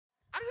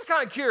just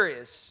kind of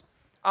curious.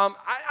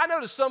 I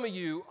noticed some of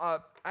you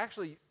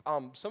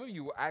some of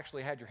you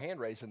actually had your hand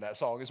raised in that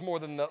song. It's more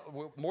than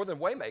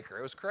Waymaker.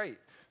 It was great.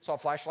 Saw a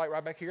flashlight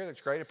right back here.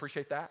 That's great. I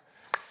appreciate that.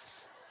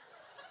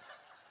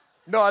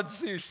 No, I'm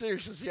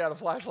serious. She had a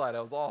flashlight.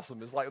 That was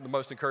awesome. It's like the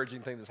most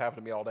encouraging thing that's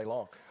happened to me all day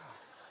long.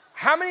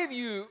 How many of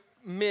you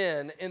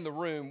men in the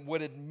room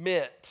would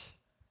admit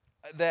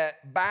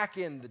that back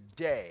in the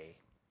day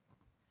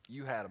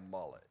you had a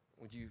mullet?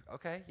 Would you?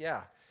 Okay,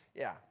 yeah.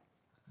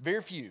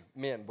 Very few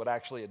men would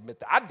actually admit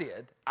that.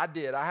 I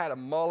did. I had a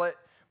mullet.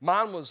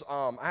 Mine was,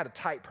 I had a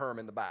tight perm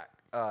in the back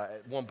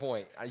at one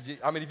point.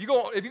 I mean, if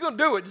you're gonna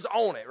do it, just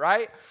own it,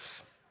 right?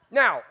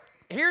 Now,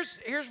 here's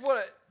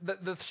what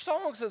the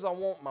song says. I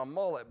want my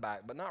mullet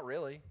back, but not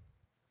really.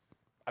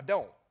 I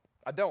don't.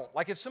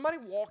 Like if somebody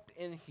walked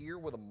in here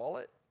with a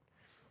mullet,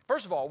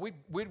 first of all, we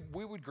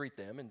would greet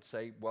them and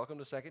say, "Welcome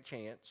to Second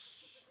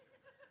Chance."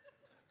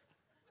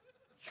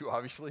 You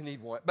obviously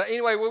need one, but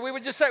anyway, we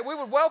would just say we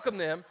would welcome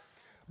them.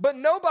 But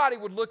nobody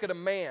would look at a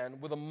man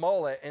with a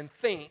mullet and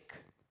think,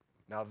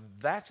 now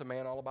that's a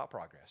man all about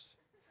progress.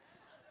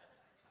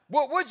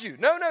 What would you?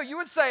 No, you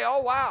would say,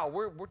 oh, wow,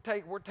 we're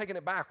taking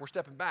it back. We're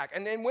stepping back.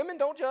 And women,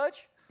 don't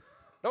judge.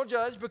 Don't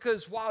judge,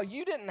 because while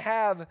you didn't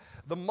have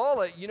the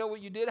mullet, you know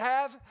what you did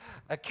have?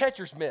 A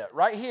catcher's mitt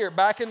right here.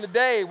 Back in the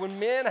day when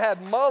men had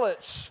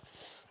mullets,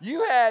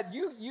 you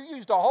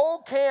used a whole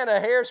can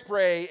of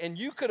hairspray, and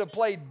you could have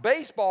played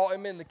baseball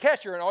and been the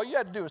catcher, and all you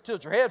had to do was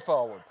tilt your head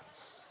forward.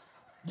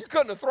 You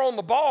couldn't have thrown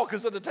the ball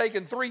because it would have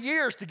taken 3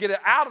 years to get it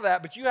out of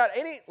that. But you had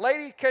any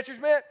lady catcher's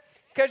mitt?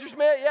 Catcher's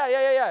mitt?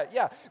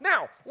 Yeah.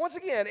 Now, once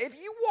again, if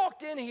you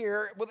walked in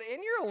here and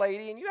you're a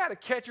lady and you had a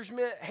catcher's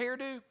mitt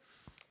hairdo,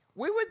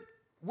 we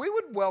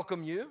would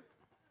welcome you.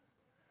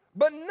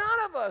 But none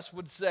of us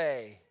would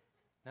say,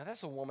 now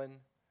that's a woman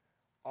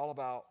all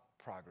about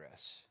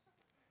progress.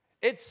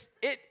 It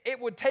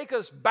would take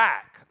us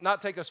back,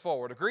 not take us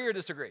forward. Agree or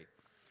disagree?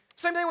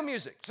 Same thing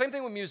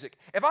with music.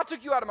 If I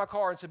took you out of my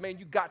car and said, man,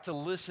 you got to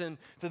listen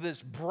to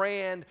this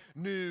brand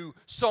new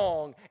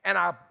song, and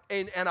I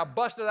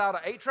busted out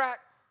an 8-track,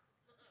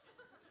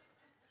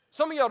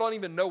 some of y'all don't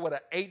even know what an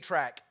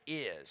 8-track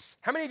is.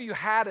 How many of you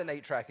had an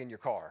 8-track in your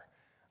car?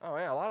 Oh,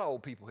 yeah, a lot of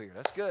old people here.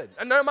 That's good.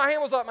 No, my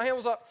hand was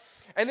up.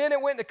 And then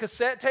it went to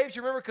cassette tapes.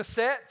 You remember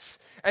cassettes?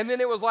 And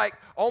then it was like,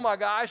 oh, my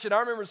gosh. And I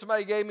remember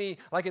somebody gave me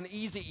like an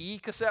Eazy-E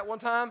cassette one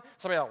time.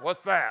 Somebody like,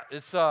 what's that?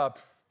 It's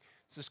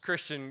this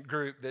Christian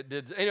group that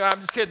did. Anyway,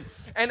 I'm just kidding.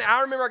 And I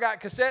remember I got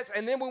cassettes,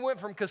 and then we went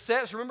from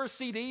cassettes. Remember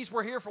CDs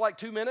were here for like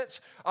 2 minutes?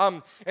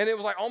 And it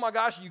was like, oh, my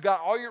gosh, you got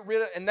all your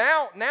rid of. And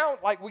now,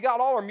 like, we got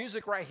all our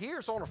music right here.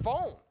 It's on our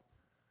phone.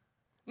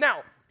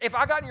 Now, if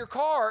I got in your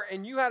car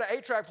and you had an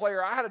 8-track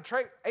player, I had an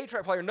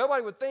 8-track player,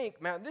 nobody would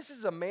think, man, this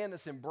is a man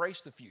that's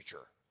embraced the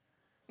future.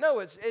 No,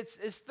 it's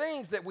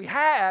things that we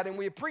had and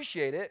we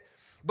appreciate it,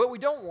 but we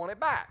don't want it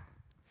back.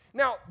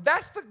 Now,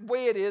 that's the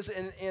way it is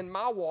in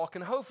my walk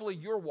and hopefully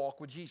your walk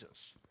with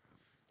Jesus.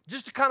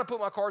 Just to kind of put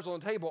my cards on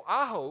the table,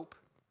 I hope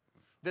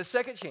that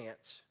Second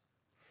Chance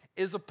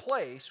is a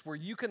place where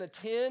you can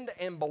attend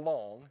and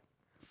belong,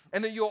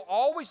 and that you'll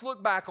always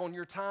look back on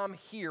your time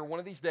here one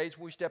of these days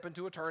when we step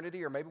into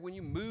eternity, or maybe when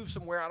you move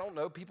somewhere, I don't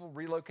know, people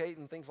relocate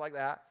and things like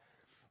that.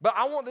 But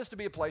I want this to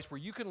be a place where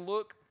you can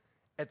look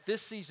at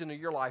this season of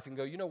your life and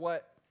go, you know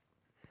what?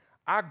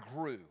 I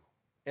grew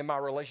in my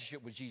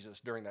relationship with Jesus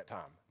during that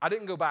time. I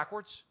didn't go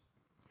backwards.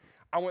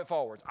 I went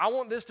forwards. I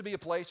want this to be a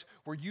place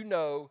where you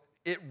know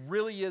it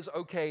really is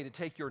okay to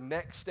take your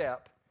next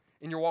step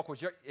in your walk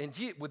with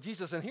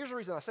Jesus. And here's the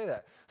reason I say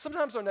that.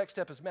 Sometimes our next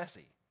step is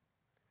messy.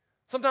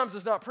 Sometimes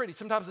it's not pretty.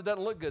 Sometimes it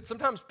doesn't look good.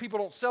 Sometimes people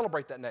don't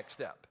celebrate that next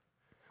step.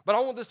 But I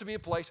want this to be a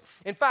place.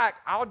 In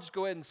fact, I'll just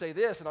go ahead and say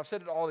this, and I've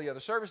said it at all the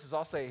other services.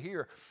 I'll say it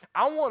here.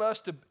 I want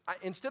us to,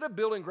 instead of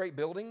building great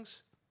buildings,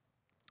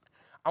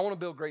 I want to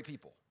build great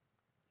people.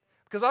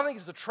 Because I think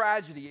it's a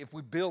tragedy if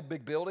we build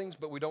big buildings,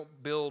 but we don't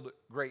build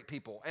great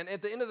people. And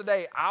at the end of the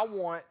day, I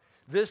want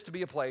this to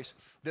be a place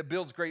that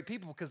builds great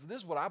people, because this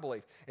is what I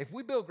believe. If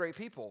we build great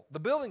people, the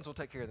buildings will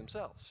take care of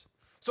themselves.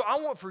 So I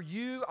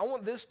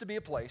want this to be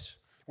a place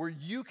where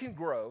you can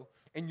grow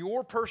in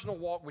your personal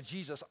walk with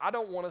Jesus. I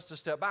don't want us to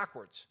step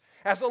backwards.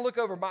 As I look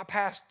over my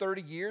past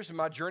 30 years in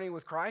my journey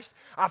with Christ,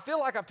 I feel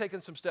like I've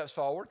taken some steps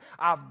forward.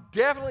 I've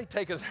definitely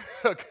taken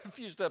a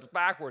few steps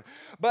backward.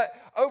 But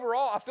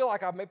overall, I feel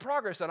like I've made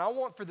progress, and I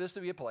want for this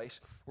to be a place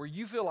where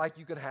you feel like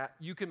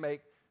you can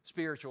make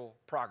spiritual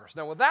progress.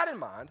 Now, with that in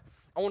mind,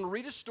 I want to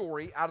read a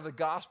story out of the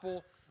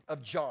Gospel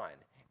of John.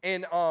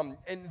 And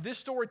this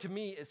story to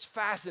me is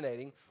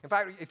fascinating. In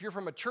fact, if you're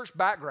from a church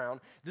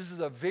background, this is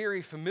a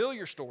very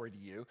familiar story to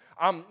you.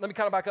 Let me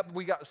kind of back up.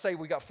 We got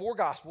 4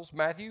 Gospels: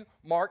 Matthew,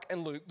 Mark,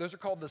 and Luke. Those are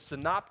called the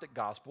Synoptic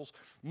Gospels.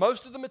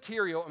 Most of the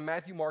material in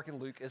Matthew, Mark,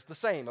 and Luke is the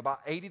same. About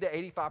 80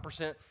 to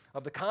 85%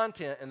 of the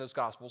content in those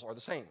Gospels are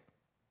the same.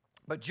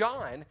 But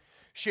John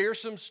shares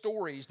some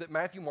stories that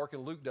Matthew, Mark,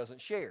 and Luke doesn't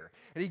share.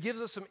 And he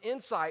gives us some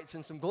insights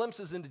and some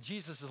glimpses into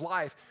Jesus'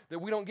 life that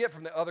we don't get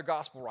from the other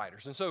gospel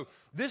writers. And so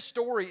this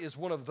story is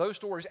one of those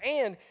stories.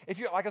 And if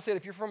you're, like I said,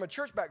 if you're from a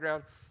church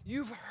background,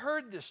 you've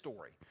heard this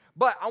story.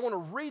 But I want to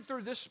read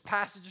through this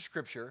passage of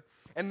Scripture,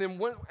 and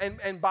then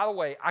and by the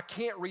way, I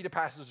can't read a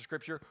passage of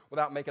Scripture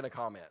without making a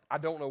comment. I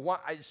don't know why.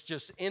 It's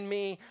just in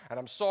me, and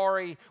I'm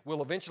sorry.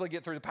 We'll eventually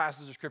get through the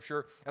passage of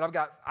Scripture. And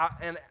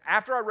and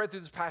after I read through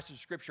this passage of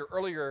Scripture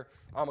earlier,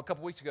 a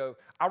couple weeks ago,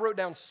 I wrote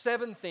down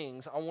 7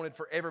 things I wanted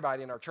for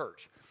everybody in our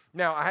church.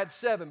 Now, I had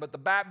 7, but the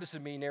Baptist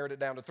in me narrowed it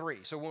down to 3.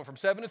 So we went from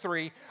 7 to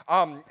 3.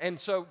 And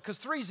so, because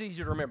 3 is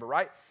easier to remember,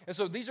 right? And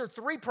so these are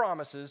 3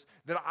 promises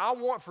that I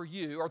want for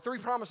you, or 3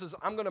 promises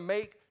I'm going to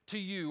make to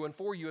you and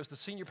for you as the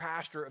senior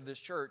pastor of this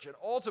church. And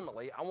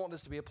ultimately, I want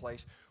this to be a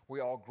place where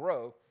we all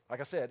grow, like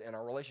I said, in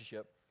our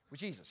relationship with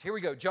Jesus. Here we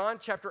go. John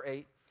chapter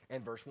 8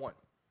 and verse 1.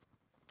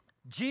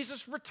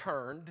 Jesus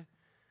returned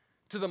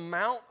to the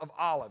Mount of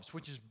Olives,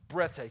 which is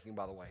breathtaking,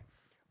 by the way.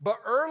 But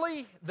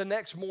early the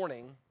next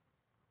morning,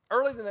 I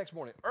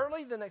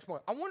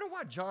wonder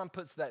why John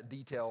puts that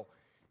detail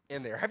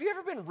in there. Have you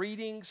ever been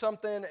reading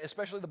something,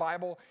 especially the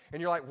Bible,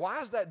 and you're like,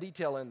 why is that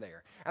detail in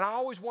there? And I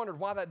always wondered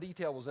why that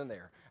detail was in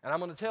there. And I'm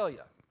going to tell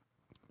you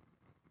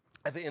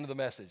at the end of the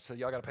message, so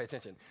y'all got to pay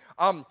attention.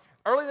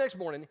 Early the next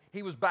morning,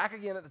 he was back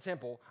again at the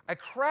temple. A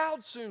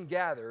crowd soon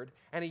gathered,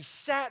 and he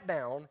sat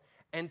down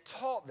and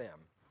taught them.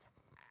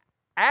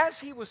 As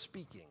he was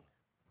speaking,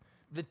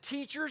 the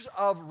teachers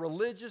of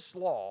religious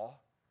law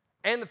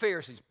and the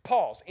Pharisees.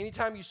 Pause.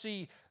 Anytime you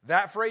see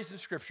that phrase in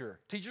Scripture,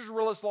 teachers of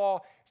religious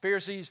law,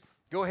 Pharisees,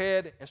 go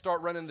ahead and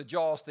start running the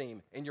Jaws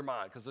theme in your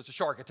mind because it's a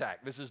shark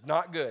attack. This is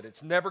not good.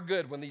 It's never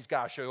good when these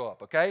guys show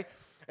up, okay?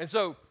 And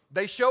so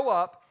they show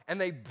up, and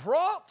they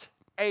brought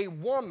a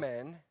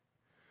woman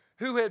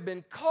who had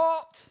been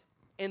caught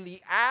in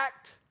the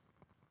act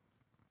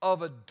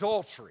of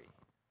adultery.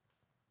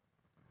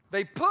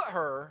 They put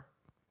her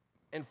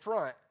in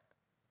front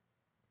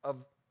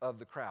of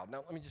the crowd.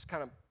 Now, let me just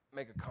kind of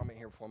make a comment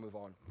here before I move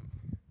on.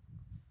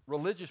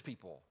 Religious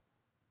people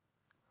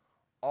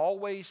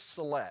always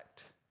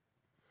select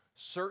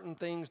certain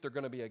things they're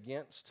going to be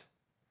against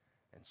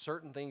and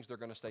certain things they're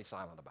going to stay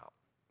silent about.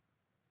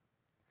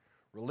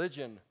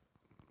 Religion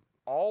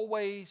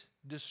always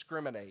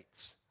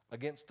discriminates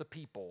against the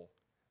people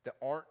that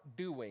aren't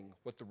doing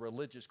what the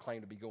religious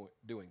claim to be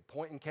doing.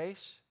 Point in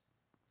case,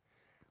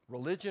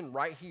 religion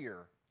right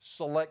here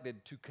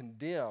selected to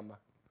condemn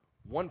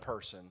one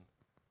person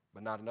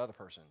but not another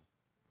person.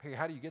 Hey,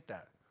 how do you get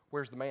that?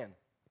 Where's the man?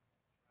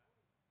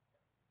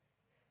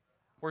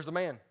 Where's the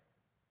man?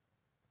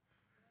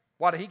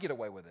 Why did he get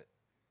away with it?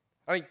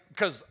 I mean,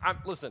 because,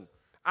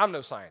 I'm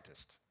no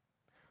scientist.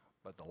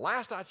 But the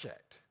last I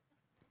checked,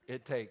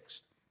 it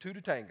takes 2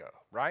 to tango,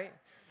 right?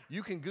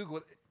 You can Google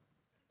it.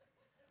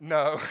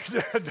 No,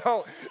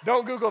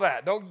 don't Google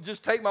that. Don't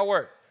just take my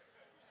word.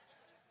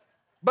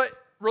 But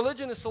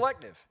religion is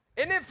selective.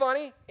 Isn't it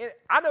funny?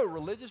 I know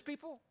religious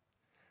people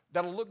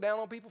that'll look down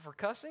on people for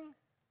cussing,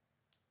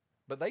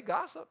 but they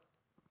gossip.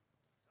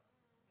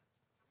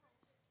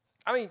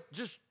 I mean,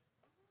 just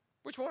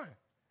which one?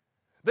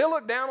 They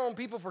look down on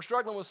people for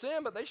struggling with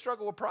sin, but they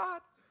struggle with pride.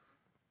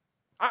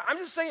 I'm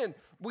just saying,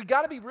 we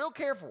got to be real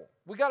careful.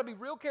 We got to be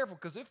real careful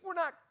because if we're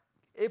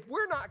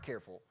not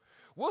careful,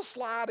 we'll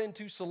slide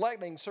into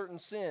selecting certain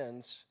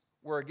sins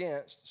we're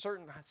against,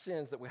 certain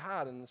sins that we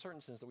hide, and certain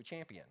sins that we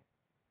champion.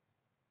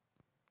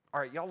 All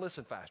right, y'all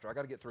listen faster. I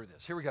got to get through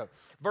this. Here we go.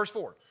 Verse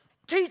 4.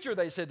 Teacher,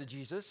 they said to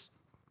Jesus,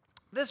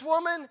 this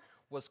woman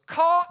was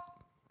caught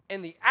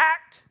in the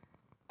act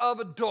of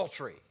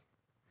adultery.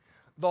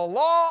 The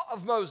law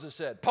of Moses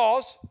said,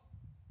 pause.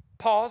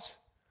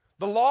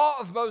 The law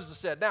of Moses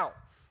said. Now,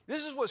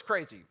 this is what's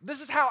crazy.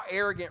 This is how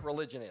arrogant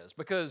religion is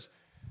because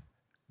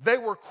they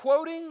were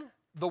quoting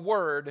the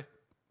word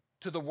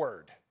to the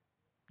word.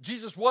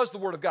 Jesus was the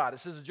Word of God. It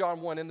says in John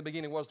 1, in the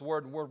beginning was the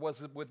Word, and the Word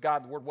was with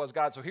God, and the Word was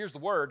God. So here's the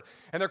Word.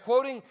 And they're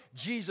quoting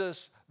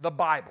Jesus, the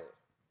Bible,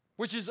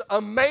 which is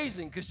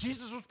amazing because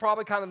Jesus was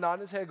probably kind of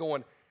nodding his head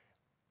going,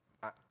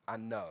 I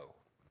know,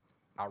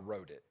 I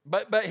wrote it.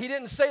 But he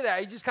didn't say that.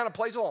 He just kind of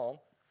plays along.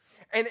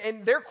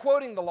 And they're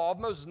quoting the law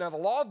of Moses. Now, the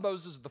law of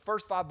Moses is the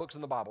first 5 books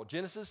in the Bible: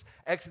 Genesis,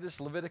 Exodus,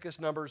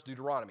 Leviticus, Numbers,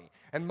 Deuteronomy.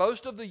 And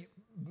most of the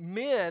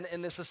men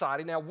in this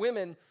society, now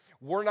women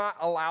were not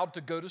allowed to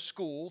go to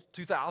school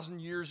 2,000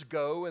 years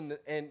ago,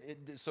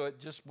 so it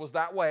just was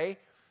that way.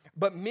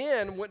 But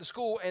men went to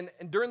school, and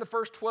during the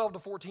first 12 to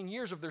 14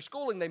 years of their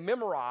schooling, they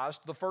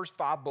memorized the first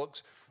 5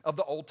 books of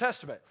the Old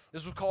Testament.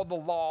 This was called the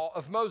Law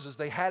of Moses.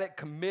 They had it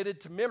committed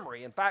to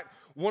memory. In fact,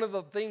 one of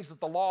the things that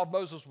the Law of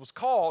Moses was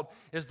called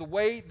is the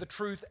way, the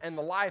truth, and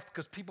the life,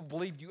 because people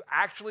believed you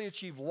actually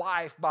achieve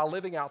life by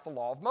living out the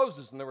Law of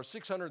Moses. And there were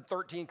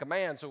 613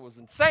 commands, so it was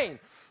insane.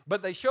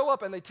 But they show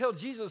up and they tell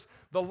Jesus,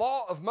 the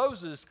Law of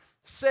Moses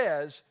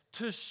says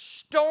to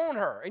stone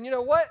her. And you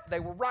know what? They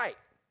were right.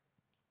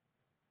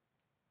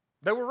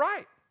 They were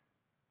right.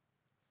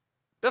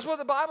 That's what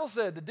the Bible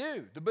said to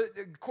do.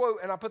 Quote,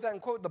 and I put that in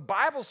quote, the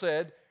Bible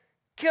said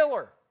Kill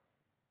her.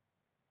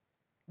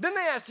 Then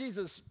they asked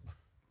Jesus,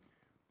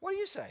 what do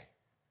you say?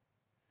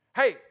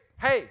 Hey,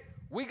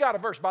 we got a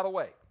verse, by the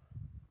way.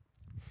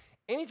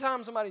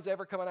 Anytime somebody's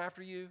ever coming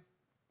after you,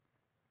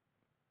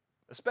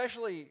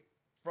 especially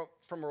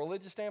from a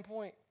religious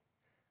standpoint,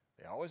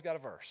 they always got a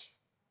verse.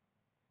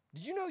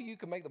 Did you know you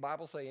can make the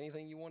Bible say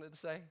anything you want it to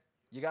say?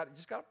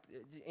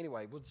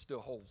 Anyway, we'll just do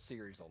a whole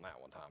series on that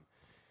one time.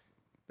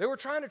 They were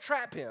trying to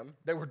trap him.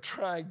 They were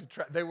trying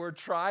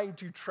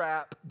to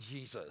trap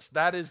Jesus.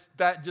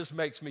 That just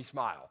makes me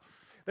smile.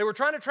 They were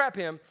trying to trap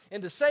him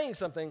into saying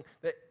something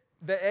that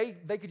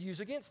they could use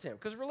against him,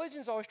 because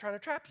religion's always trying to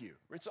trap you.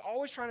 It's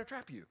always trying to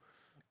trap you.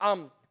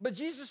 But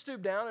Jesus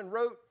stooped down and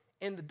wrote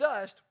in the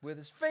dust with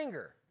his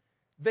finger.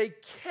 They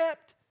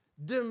kept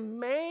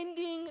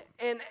demanding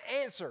an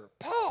answer.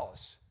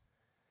 Pause.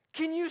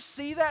 Can you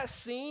see that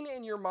scene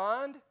in your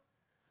mind?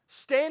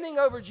 Standing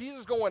over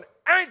Jesus going,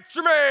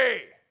 answer me!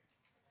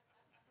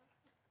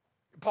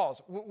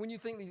 Pause.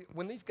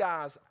 When these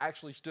guys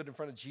actually stood in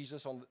front of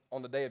Jesus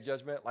on the day of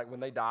judgment, like when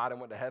they died and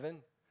went to heaven,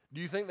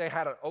 do you think they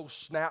had an oh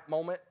snap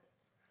moment?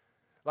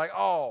 Like,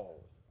 oh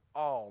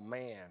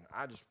man,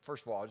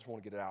 first of all, I just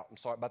want to get it out. I'm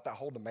sorry about that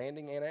whole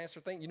demanding an answer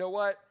thing. You know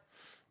what?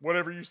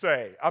 Whatever you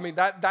say. I mean,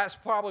 that's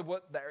probably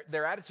what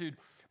their attitude.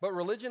 But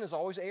religion is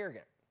always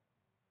arrogant.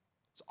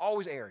 It's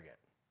always arrogant.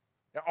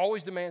 It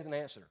always demands an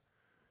answer.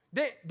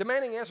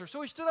 Demanding an answer.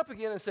 So he stood up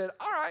again and said,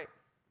 all right.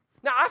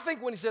 Now, I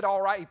think when he said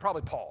all right, he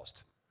probably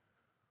paused.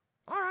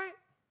 All right.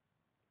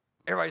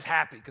 Everybody's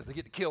happy because they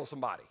get to kill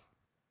somebody.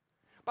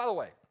 By the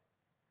way,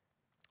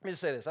 let me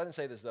just say this. I didn't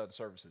say this at other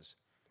services.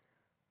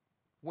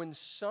 When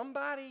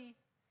somebody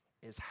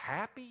is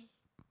happy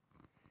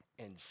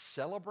and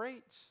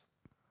celebrates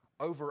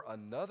over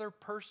another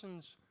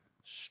person's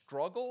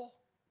struggle,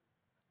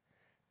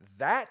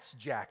 that's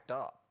jacked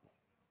up.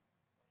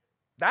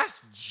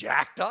 That's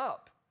jacked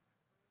up.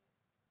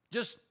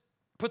 Just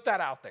put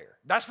that out there.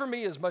 That's for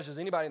me as much as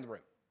anybody in the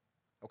room.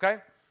 Okay?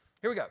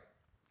 Here we go.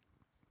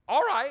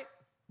 All right,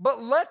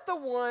 but let the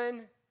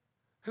one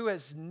who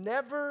has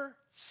never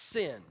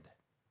sinned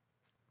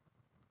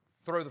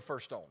throw the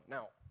first stone.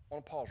 Now, I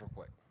want to pause real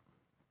quick,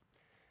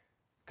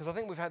 because I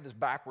think we've had this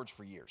backwards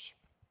for years.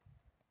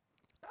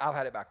 I've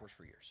had it backwards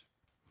for years.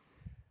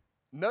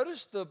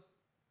 Notice the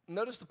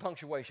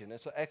punctuation.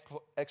 It's an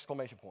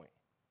exclamation point.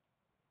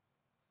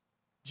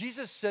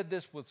 Jesus said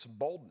this with some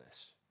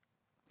boldness.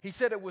 He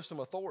said it with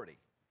some authority.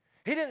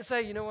 He didn't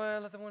say, you know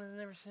what, let the one who's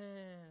never sinned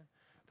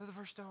throw the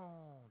first stone.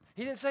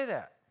 He didn't say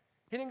that.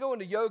 He didn't go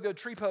into yoga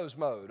tree pose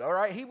mode, all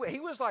right? He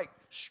was like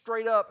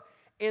straight up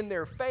in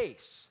their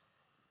face.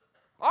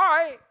 All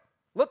right,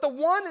 let the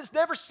one that's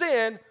never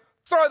sinned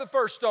throw the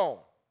first stone.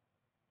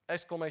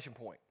 Exclamation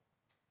point.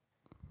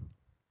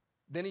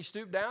 Then he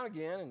stooped down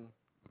again and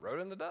wrote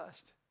in the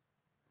dust.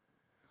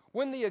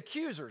 When the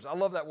accusers, I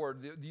love that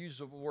word, the use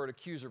of the word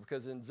accuser,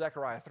 because in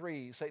Zechariah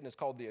 3, Satan is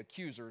called the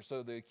accuser,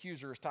 so the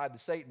accuser is tied to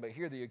Satan, but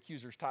here the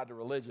accuser is tied to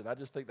religion. I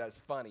just think that's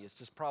funny. It's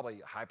just probably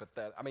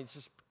hypothetical. I mean, it's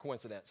just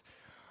coincidence.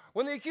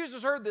 When the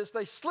accusers heard this,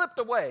 they slipped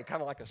away, kind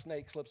of like a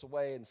snake slips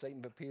away, and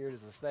Satan appeared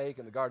as a snake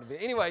in the Garden of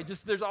Eden. Anyway,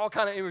 just there's all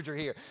kind of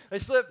imagery here. They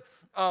slipped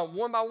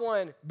one by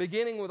one,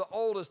 beginning with the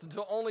oldest,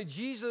 until only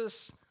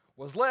Jesus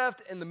was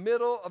left in the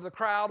middle of the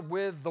crowd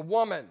with the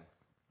woman.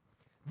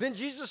 Then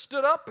Jesus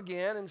stood up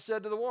again and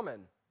said to the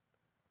woman,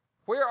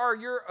 where are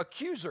your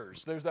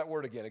accusers? There's that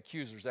word again,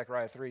 accuser.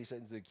 Zechariah 3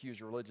 says the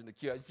accuser, religion,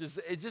 the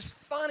accuser. It's just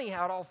funny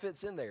how it all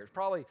fits in there. It's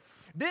probably,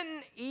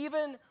 didn't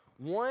even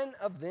one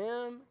of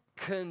them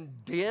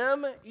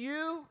condemn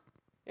you?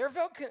 You ever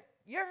felt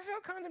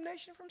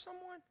condemnation from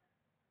someone?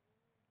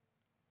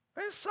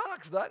 It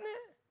sucks, doesn't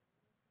it?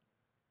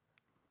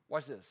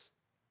 Watch this.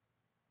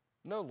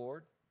 No,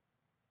 Lord.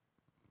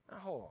 Now,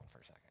 hold on for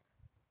a second.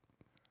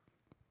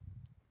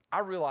 I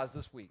realized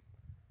this week,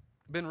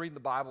 I've been reading the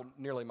Bible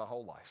nearly my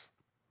whole life,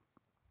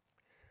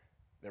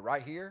 that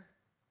right here,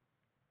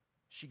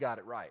 she got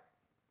it right.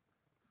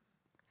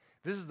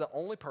 This is the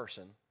only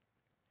person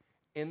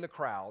in the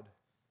crowd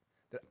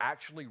that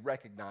actually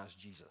recognized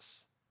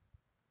Jesus.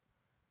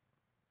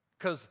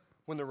 Because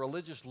when the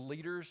religious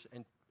leaders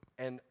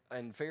and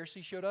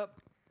Pharisees showed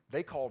up,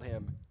 they called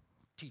him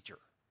teacher.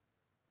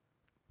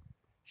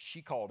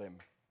 She called him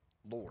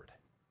Lord.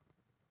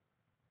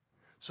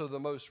 So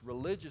the most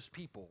religious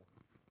people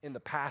in the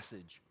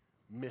passage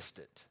missed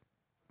it.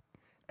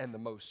 And the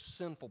most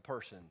sinful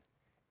person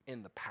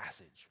in the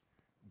passage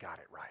got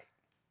it right.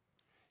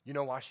 You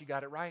know why she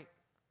got it right?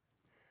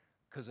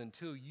 Because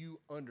until you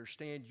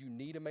understand you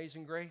need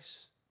amazing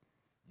grace,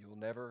 you'll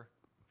never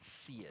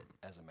see it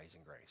as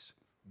amazing grace.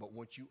 But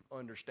once you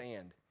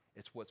understand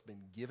it's what's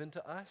been given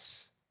to us,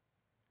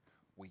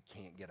 we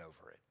can't get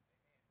over it.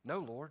 No,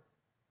 Lord.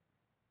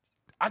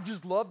 I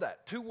just love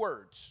that. 2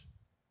 words.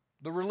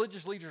 The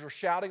religious leaders are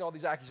shouting all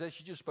these accusations.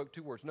 She just spoke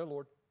 2 words. No,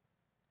 Lord.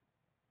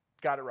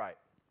 Got it right.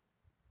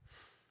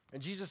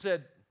 And Jesus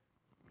said,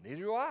 neither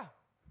do I.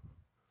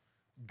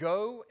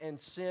 Go and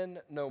sin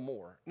no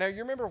more. Now, you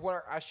remember when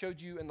I showed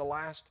you in the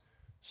last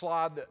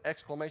slide the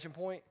exclamation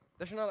point?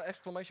 There's not an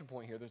exclamation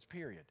point here. There's a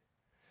period.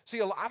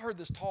 See, I've heard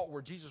this taught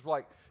where Jesus was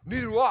like,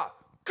 neither do I.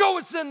 Go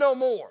and sin no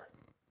more.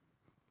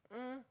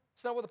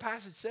 It's not what the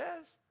passage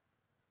says.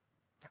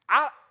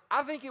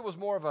 I think it was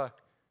more of a,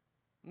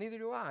 neither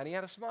do I. And he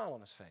had a smile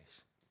on his face.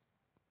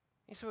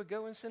 He said,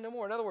 go and sin no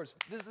more. In other words,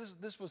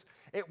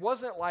 it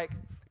wasn't like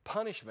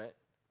punishment.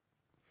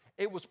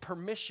 It was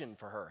permission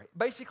for her.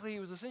 Basically, he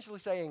was essentially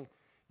saying,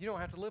 you don't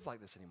have to live like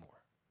this anymore.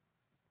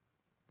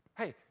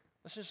 Hey,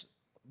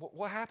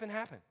 what happened,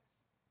 happened.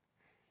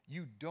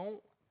 You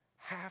don't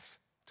have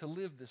to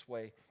live this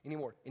way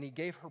anymore. And he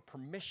gave her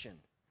permission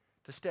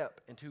to step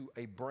into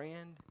a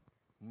brand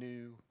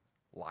new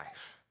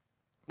life.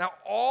 Now,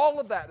 all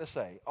of that to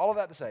say,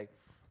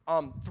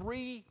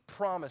 three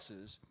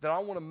promises that I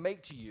want to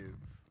make to you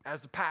as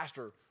the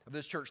pastor of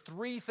this church.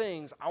 Three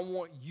things I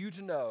want you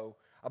to know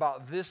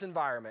about this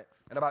environment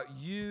and about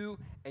you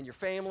and your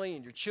family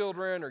and your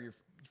children or your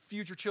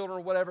future children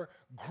or whatever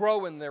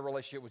growing their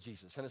relationship with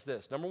Jesus. And it's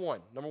this. Number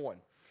one,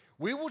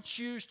 we will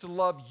choose to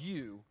love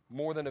you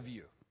more than of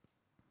you.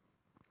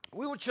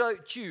 We will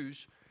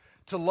choose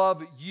to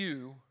love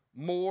you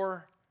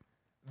more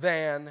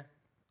than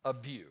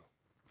of you.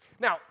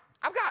 Now,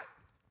 I'm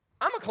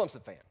a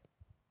Clemson fan.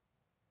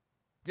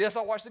 Yes,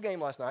 I watched the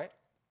game last night,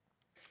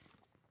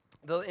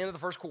 the end of the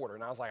first quarter,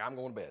 and I was like, I'm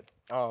going to bed.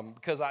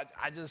 Because I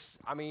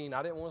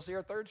didn't want to see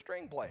our third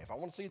string play. If I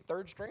want to see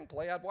third string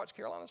play, I'd watch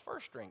Carolina's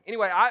first string.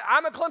 Anyway,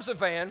 I'm a Clemson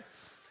fan.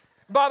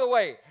 By the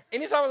way,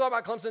 anytime I talk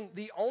about Clemson,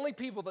 the only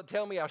people that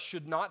tell me I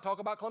should not talk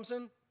about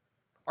Clemson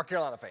are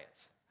Carolina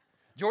fans.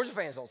 Georgia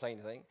fans don't say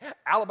anything.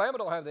 Alabama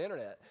don't have the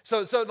internet.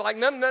 So like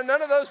none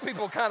of those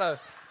people kind of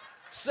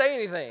say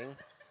anything.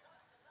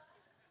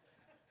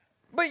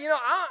 But,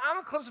 I'm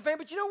a Clemson fan.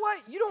 But you know what?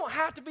 You don't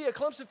have to be a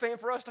Clemson fan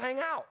for us to hang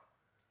out.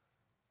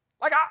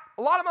 Like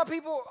a lot of my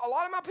people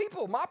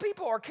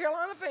are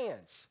Carolina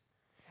fans.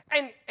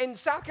 And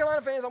South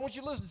Carolina fans, I want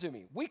you to listen to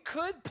me. We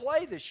could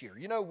play this year.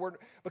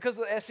 Because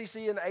of the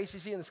SEC and the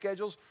ACC and the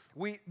schedules,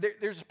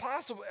 there's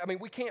possible,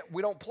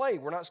 we don't play.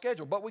 We're not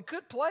scheduled. But we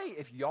could play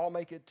if y'all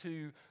make it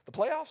to the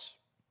playoffs.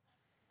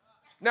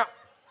 Now,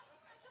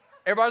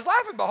 everybody's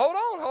laughing, but hold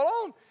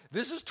on.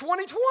 This is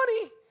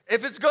 2020.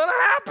 If it's going to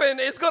happen,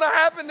 it's going to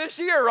happen this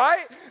year,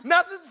 right?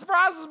 Nothing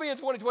surprises me in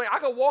 2020. I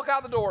could walk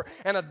out the door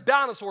and a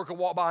dinosaur could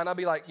walk by and I'd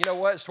be like, you know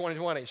what? It's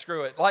 2020.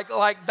 Screw it.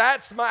 Like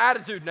that's my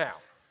attitude now.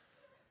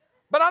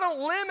 But I don't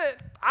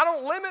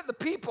limit the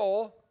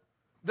people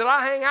that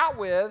I hang out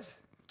with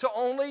to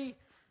only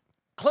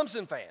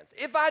Clemson fans.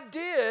 If I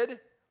did,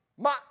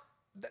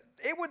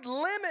 it would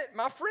limit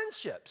my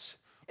friendships.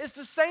 It's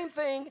the same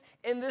thing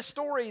in this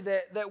story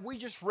that we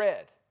just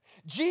read.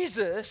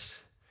 Jesus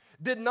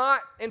did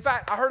not, in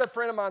fact, I heard a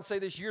friend of mine say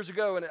this years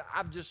ago, and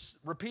I've just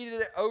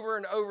repeated it over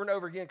and over and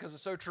over again because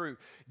it's so true.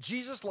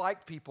 Jesus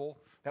liked people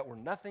that were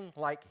nothing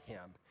like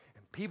him,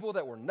 and people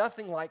that were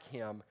nothing like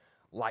him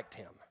liked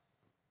him.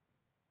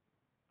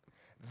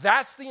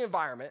 That's the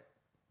environment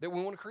that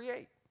we want to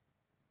create.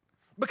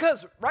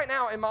 Because right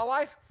now in my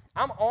life,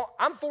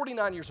 I'm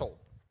 49 years old.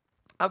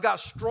 I've got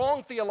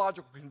strong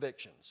theological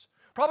convictions,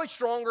 probably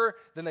stronger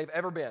than they've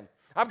ever been.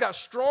 I've got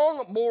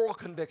strong moral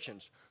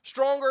convictions,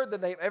 stronger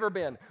than they've ever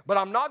been. But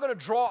I'm not going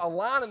to draw a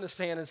line in the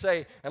sand and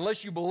say,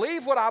 unless you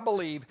believe what I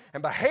believe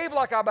and behave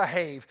like I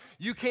behave,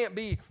 you can't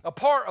be a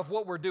part of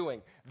what we're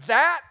doing.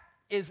 That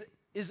is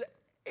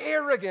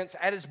arrogance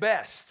at its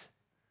best.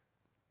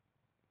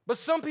 But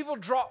some people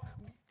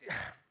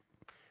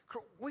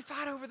we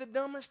fight over the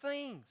dumbest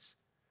things.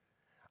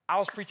 I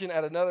was preaching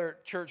at another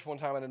church one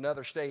time in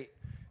another state,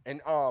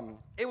 and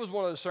it was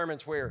one of those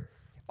sermons where,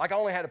 I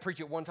only had to preach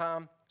it one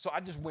time, so I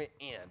just went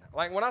in.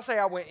 When I say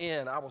I went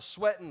in, I was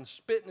sweating,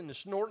 spitting, and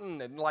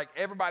snorting, and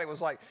everybody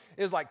was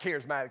it was like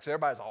charismatic, so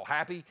everybody's all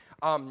happy.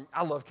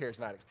 I love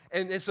charismatics.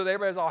 And so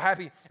everybody's all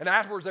happy, and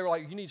afterwards they were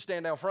like, you need to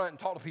stand down front and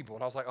talk to people.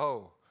 And I was like,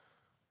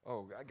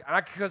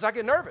 because I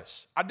get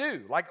nervous. I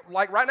do. Like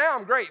right now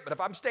I'm great, but if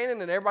I'm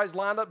standing and everybody's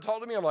lined up to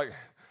talk to me, I'm like,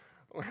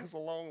 it's a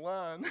long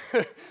line.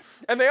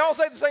 And they all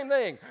say the same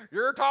thing.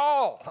 You're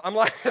tall. I'm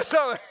like,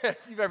 so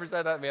if you've ever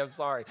said that to me, I'm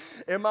sorry.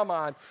 In my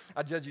mind,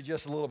 I judge you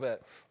just a little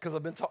bit because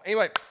I've been tall.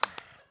 Anyway.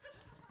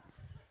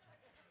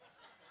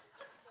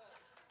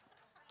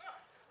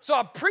 So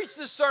I preached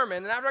this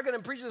sermon, and after I got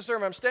done preaching the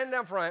sermon, I'm standing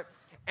down front,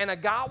 and a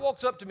guy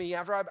walks up to me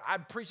after I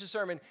preached the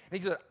sermon, and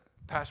he said,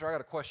 Pastor, I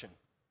got a question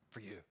for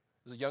you.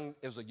 It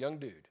was a young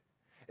dude.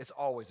 It's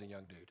always a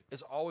young dude.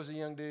 It's always a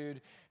young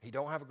dude. He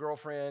don't have a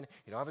girlfriend.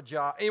 He don't have a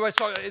job. Anyway,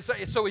 so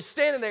he's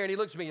standing there, and he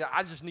looks at me.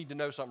 I just need to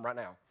know something right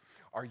now.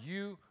 Are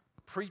you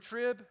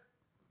pre-trib,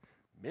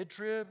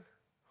 mid-trib,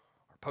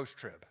 or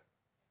post-trib?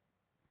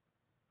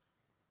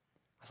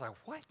 I was like,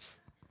 what?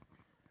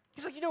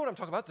 He's like, you know what I'm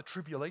talking about, the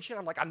tribulation?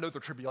 I'm like, I know the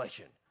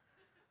tribulation.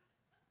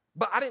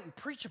 But I didn't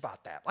preach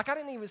about that. I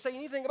didn't even say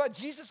anything about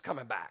Jesus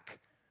coming back.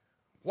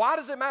 Why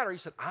does it matter? He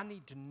said, I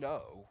need to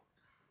know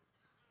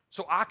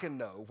so I can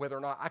know whether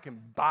or not I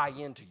can buy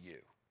into you.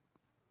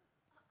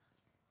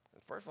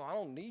 First of all, I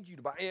don't need you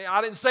to buy.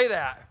 I didn't say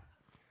that.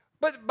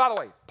 But by the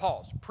way,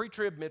 pause.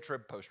 Pre-trib,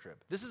 mid-trib, post-trib.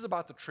 This is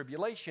about the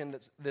tribulation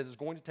that is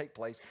going to take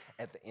place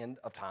at the end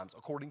of times,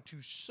 according to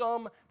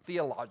some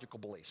theological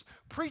beliefs.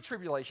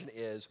 Pre-tribulation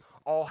is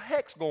all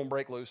heck's going to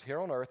break loose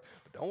here on earth,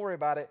 but don't worry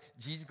about it.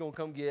 Jesus is going to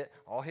come get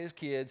all his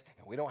kids,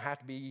 and we don't have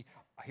to be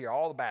here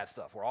all the bad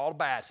stuff, where all the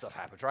bad stuff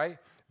happens, right?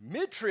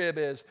 Mid-trib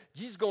is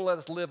Jesus is going to let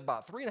us live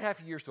about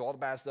 3.5 years through all the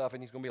bad stuff,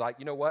 and he's going to be like,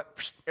 you know what?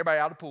 Everybody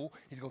out of the pool.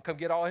 He's going to come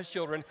get all his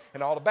children,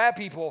 and all the bad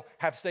people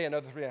have to stay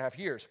another 3.5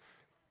 years.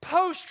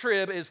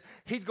 Post-trib is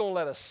he's going to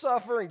let us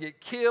suffer and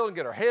get killed and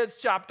get our heads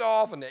chopped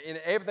off, and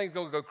everything's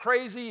going to go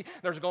crazy.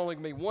 There's going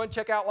to be one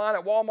checkout line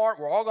at Walmart.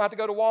 We're all going to have to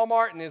go to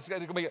Walmart, and it's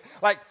going to be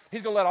like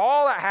he's going to let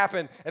all that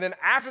happen, and then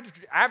after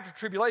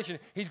tribulation,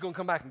 he's going to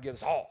come back and get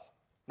us all.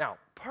 Now,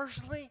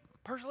 personally,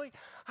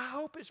 I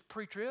hope it's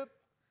pre-trib.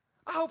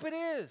 I hope it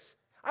is.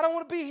 I don't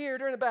want to be here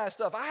during the bad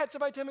stuff. I had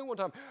somebody tell me one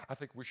time, I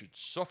think we should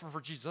suffer for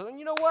Jesus. And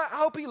you know what? I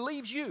hope he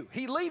leaves you.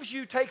 He leaves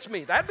you, takes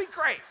me. That'd be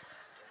great.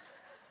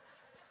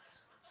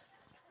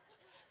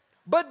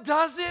 But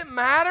does it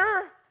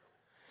matter?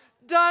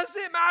 Does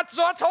it matter?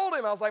 So I told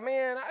him, I was like,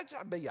 man,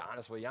 I'll be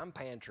honest with you, I'm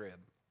pan-trib.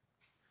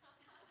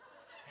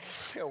 He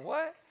said,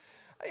 what?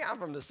 Hey, I'm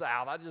from the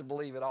South. I just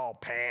believe it all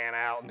pan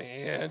out in the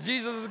end.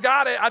 Jesus has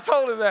got it. I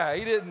told him that.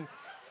 He didn't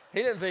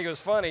think it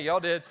was funny. Y'all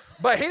did.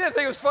 But he didn't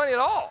think it was funny at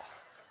all.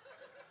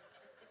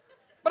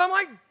 But I'm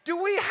like,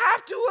 do we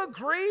have to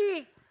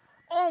agree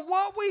on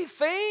what we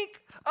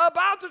think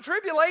about the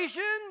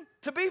tribulation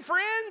to be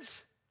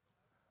friends?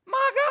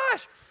 My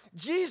gosh.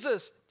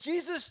 Jesus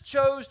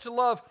chose to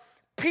love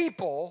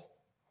people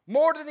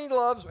more than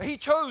he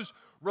chose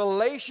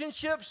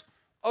relationships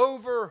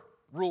over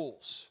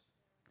rules.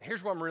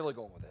 Here's where I'm really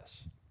going with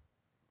this.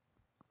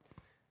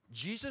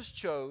 Jesus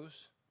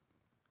chose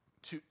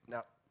to,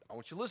 now I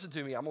want you to listen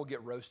to me, I'm going to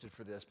get roasted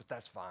for this, but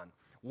that's fine.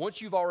 Once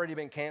you've already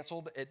been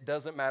canceled, it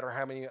doesn't matter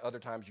how many other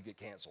times you get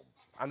canceled.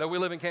 I know we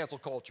live in cancel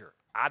culture.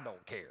 I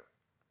don't care.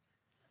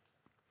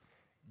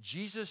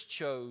 Jesus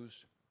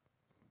chose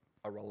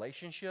a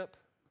relationship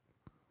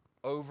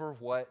over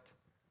what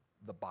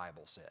the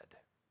Bible said.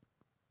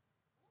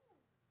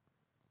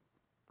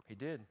 He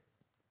did.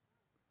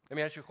 Let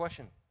me ask you a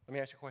question.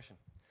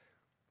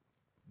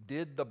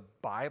 Did the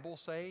Bible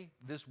say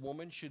this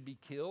woman should be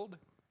killed?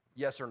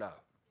 Yes or no?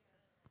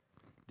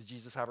 Did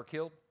Jesus have her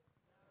killed?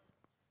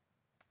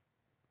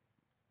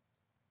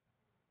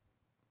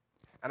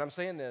 And I'm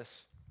saying this,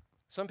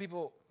 some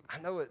people, I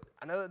know it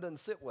doesn't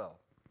sit well,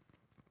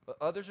 but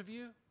others of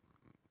you,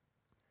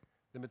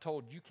 they've been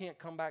told you can't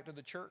come back to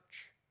the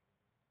church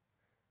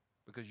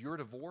because you're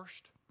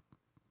divorced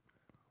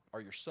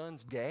or your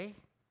son's gay.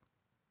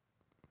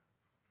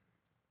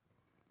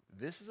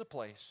 This is a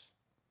place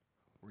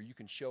where you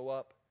can show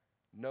up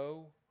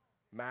no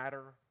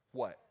matter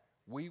what.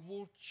 We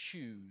will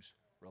choose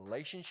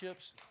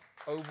relationships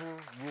over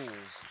rules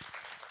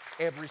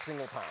every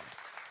single time.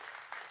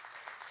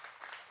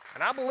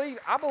 And I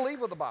believe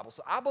what the Bible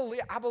says. I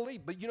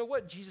believe, but you know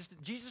what?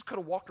 Jesus could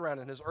have walked around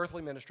and his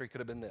earthly ministry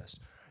could have been this.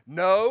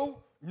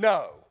 No,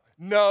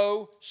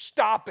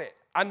 stop it.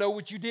 I know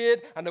what you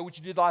did. I know what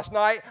you did last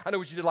night. I know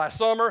what you did last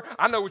summer.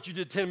 I know what you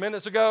did 10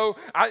 minutes ago.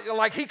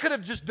 He could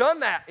have just done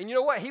that. And you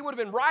know what? He would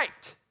have been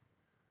right.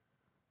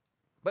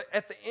 But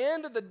at the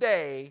end of the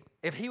day,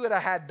 if he would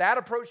have had that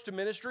approach to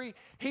ministry,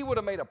 he would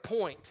have made a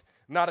point,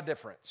 not a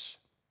difference.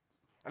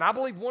 And I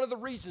believe one of the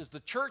reasons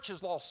the church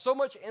has lost so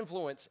much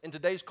influence in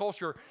today's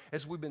culture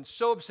is we've been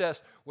so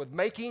obsessed with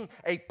making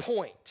a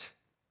point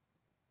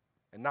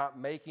and not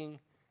making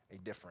a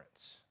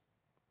difference.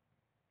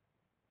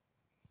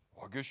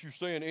 Well, I guess you're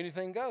saying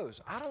anything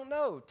goes. I don't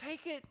know.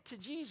 Take it to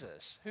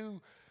Jesus,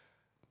 who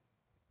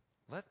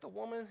let the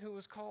woman who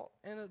was caught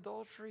in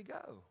adultery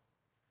go.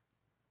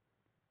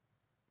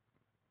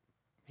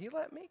 He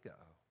let me go.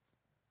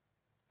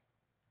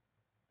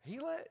 He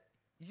let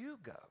you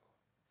go.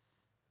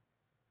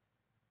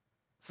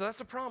 So that's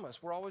a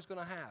promise we're always going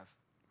to have.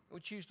 We'll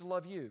choose to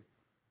love you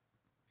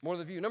more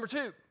than you. Number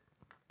 2,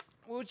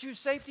 we'll choose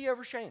safety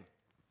over shame.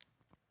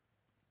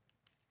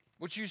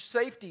 We'll choose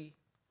safety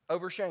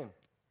over shame.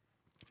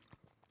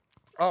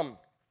 I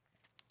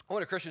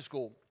went to Christian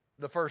school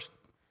the first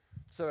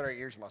 7 or 8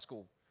 years of my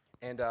school.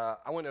 And I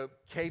went to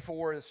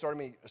K4. It started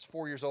me, I was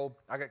 4 years old.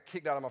 I got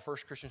kicked out of my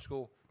first Christian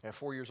school at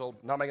 4 years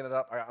old. Not making it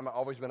up. I've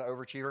always been an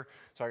overachiever.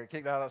 So I got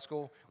kicked out of that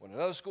school. Went to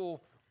another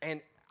school.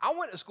 And I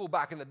went to school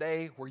back in the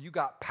day where you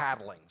got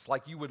paddlings.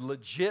 Like you would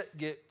legit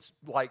get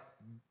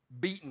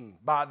beaten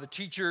by the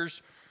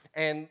teachers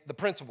and the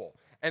principal.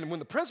 And when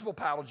the principal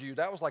paddled you,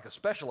 that was like a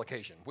special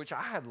occasion, which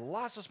I had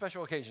lots of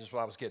special occasions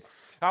when I was a kid.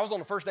 I was on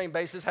a first name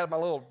basis, had my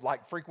little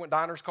frequent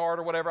diners card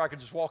or whatever. I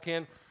could just walk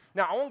in.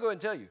 Now, I want to go ahead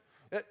and tell you,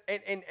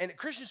 and at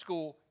Christian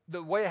school,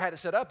 the way I had it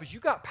set up is you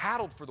got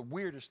paddled for the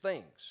weirdest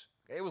things.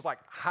 It was like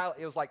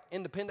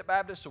independent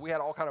Baptist, so we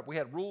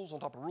had rules on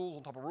top of rules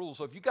on top of rules.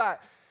 So if you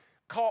got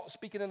caught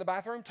speaking in the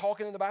bathroom,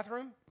 talking in the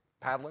bathroom,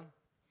 paddling.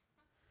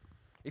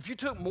 If you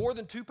took more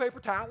than 2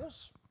 paper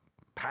towels,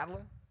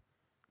 paddling,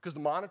 because the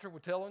monitor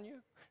would tell on you.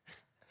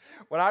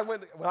 When I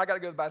got to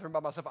go to the bathroom by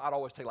myself, I'd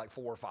always take like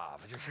 4 or 5.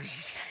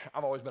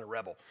 I've always been a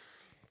rebel.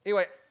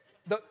 Anyway,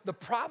 the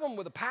problem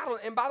with the paddling,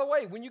 and by the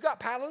way, when you got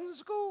paddling in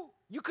school,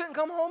 you couldn't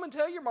come home and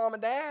tell your mom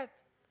and dad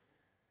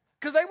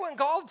because they wouldn't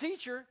call the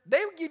teacher.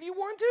 They would give you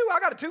one too. I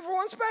got a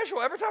 2-for-1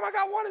 special. Every time I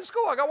got one in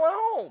school, I got one at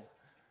home.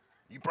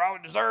 You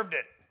probably deserved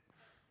it.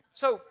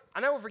 So I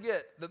never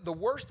forget, the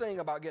worst thing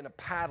about getting a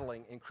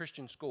paddling in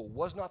Christian school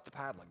was not the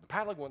paddling. The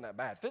paddling wasn't that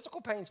bad. Physical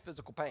pain is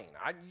physical pain.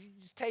 You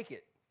just take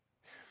it.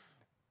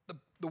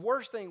 The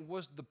worst thing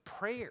was the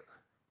prayer,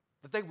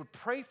 that they would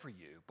pray for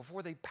you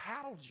before they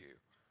paddled you.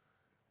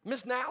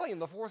 Miss Nally in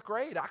the 4th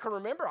grade, I can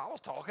remember I was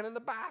talking in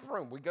the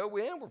bathroom. We go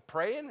in, we're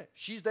praying.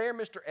 She's there,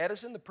 Mr.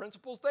 Edison, the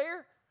principal's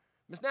there.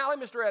 Miss Nally,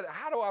 Mr. Edison,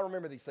 how do I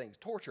remember these things?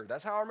 Torture,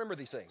 that's how I remember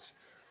these things.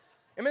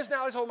 And Miss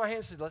Nally's holding my hand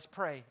and said, let's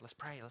pray.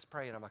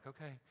 And I'm like,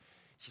 okay.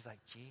 She's like,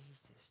 Jesus.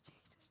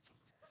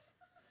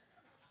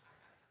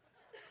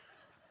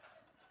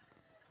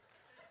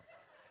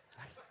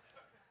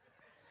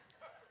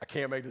 I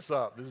can't make this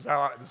up. This is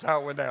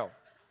how it went down.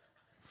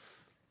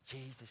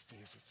 Jesus.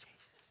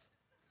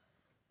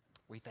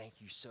 We thank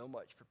you so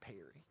much for Perry.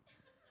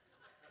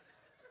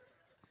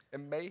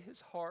 And may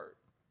his heart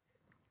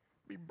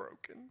be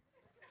broken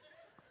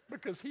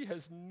because he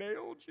has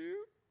nailed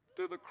you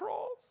to the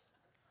cross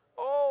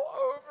all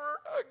over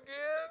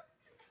again.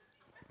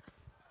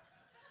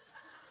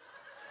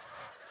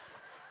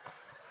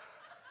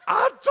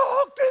 I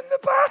talked in the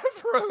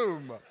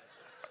bathroom.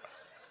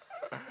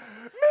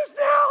 Miss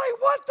Nally,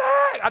 what the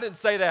heck? I didn't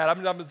say that.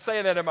 I'm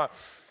saying that in my...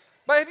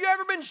 But have you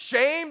ever been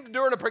shamed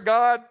during a prayer?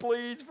 God,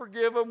 please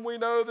forgive them. We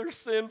know they're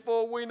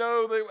sinful. We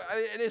know they...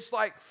 And it's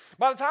like,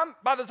 by the time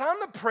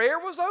the prayer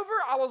was over,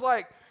 I was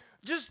like,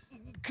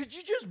 could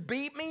you just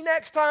beat me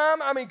next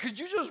time? I mean, could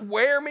you just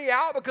wear me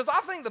out? Because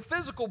I think the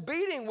physical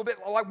beating will be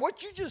like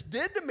what you just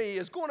did to me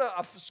is going to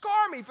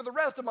scar me for the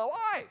rest of my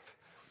life.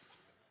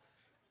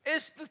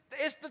 It's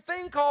the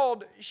thing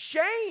called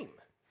shame.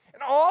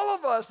 And all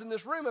of us in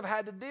this room have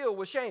had to deal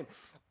with shame.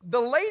 The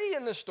lady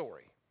in this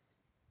story,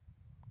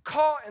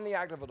 caught in the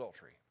act of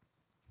adultery.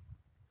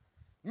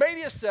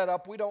 Maybe a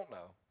setup, we don't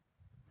know.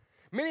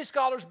 Many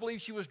scholars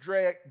believe she was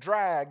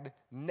dragged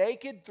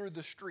naked through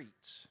the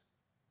streets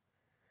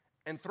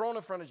and thrown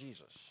in front of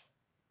Jesus.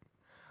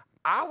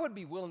 I would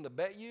be willing to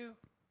bet you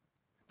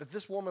that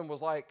this woman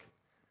was like,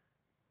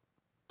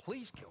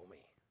 please kill me.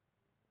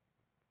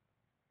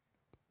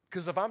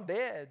 Because if I'm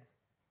dead,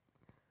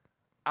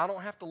 I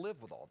don't have to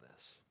live with all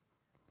this.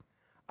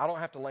 I don't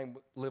have to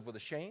live with the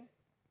shame.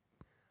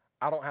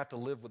 I don't have to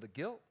live with the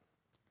guilt.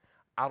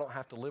 I don't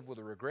have to live with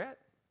the regret.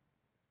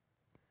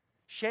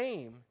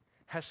 Shame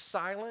has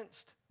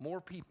silenced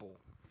more people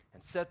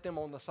and set them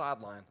on the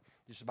sideline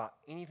than just about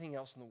anything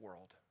else in the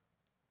world.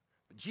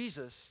 But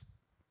Jesus,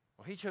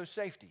 well, he chose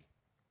safety.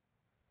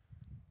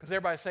 Because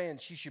everybody's saying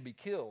she should be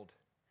killed,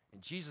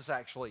 and Jesus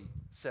actually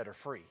set her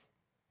free.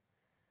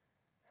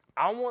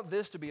 I want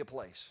this to be a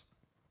place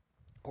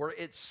where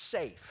it's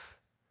safe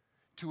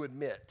to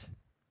admit,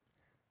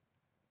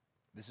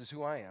 this is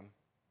who I am.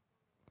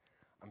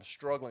 I'm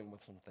struggling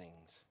with some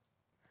things.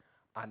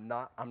 I'm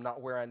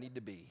not where I need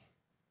to be.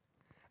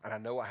 And I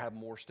know I have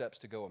more steps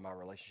to go in my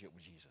relationship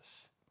with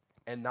Jesus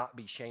and not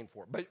be shamed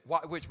for it.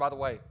 Which, by the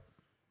way,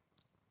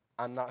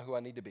 I'm not who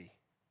I need to be.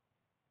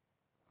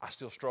 I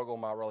still struggle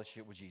in my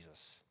relationship with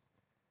Jesus.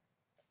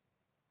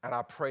 And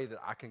I pray that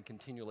I can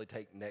continually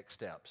take next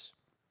steps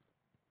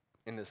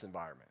in this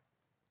environment.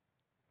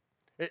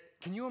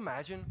 Can you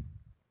imagine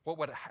what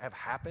would have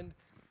happened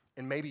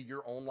in maybe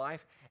your own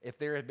life if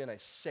there had been a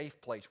safe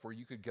place where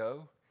you could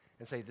go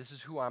and say, this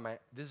is who I am, and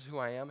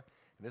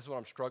this is what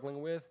I'm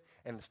struggling with,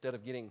 and instead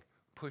of getting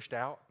pushed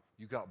out,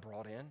 you got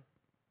brought in?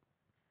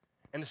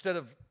 And instead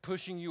of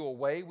pushing you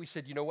away, we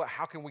said, you know what,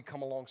 how can we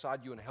come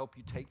alongside you and help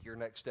you take your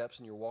next steps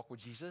in your walk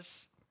with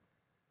Jesus?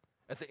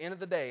 At the end of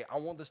the day, I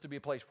want this to be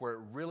a place where it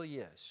really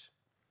is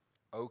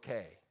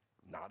okay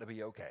not to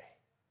be okay.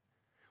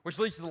 Which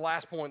leads to the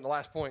last point. The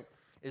last point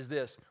is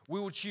this. We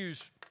will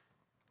choose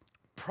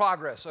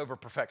progress over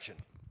perfection.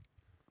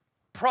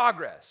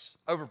 Progress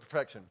over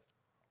perfection.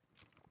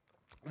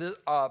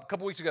 A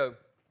couple weeks ago,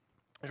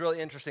 it was really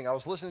interesting. I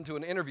was listening to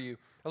an interview.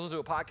 I was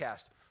listening to a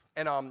podcast,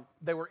 and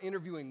they were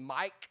interviewing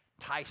Mike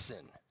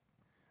Tyson.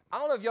 I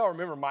don't know if y'all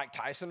remember Mike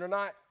Tyson or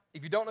not.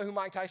 If you don't know who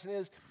Mike Tyson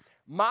is,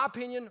 my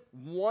opinion,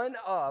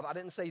 I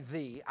didn't say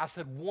I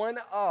said one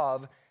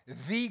of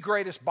the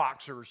greatest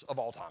boxers of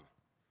all time.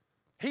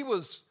 He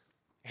was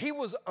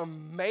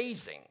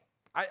amazing.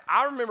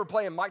 I remember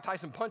playing Mike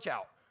Tyson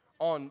Punch-Out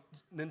on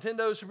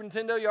Nintendo, Super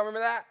Nintendo. Y'all remember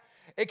that?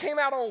 It came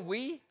out on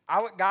Wii.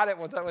 I got it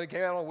one time when it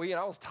came out on Wii, and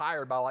I was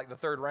tired by like the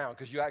third round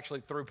because you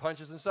actually threw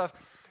punches and stuff.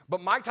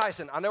 But Mike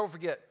Tyson, I'll never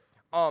forget,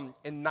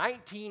 in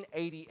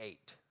 1988,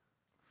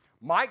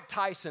 Mike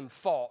Tyson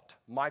fought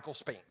Michael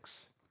Spinks.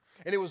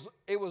 And it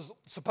was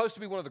supposed to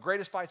be one of the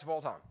greatest fights of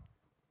all time.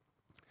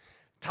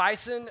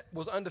 Tyson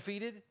was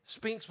undefeated.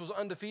 Spinks was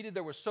undefeated.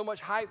 There was so much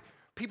hype.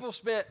 People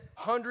spent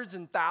hundreds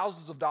and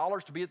thousands of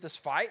dollars to be at this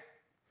fight.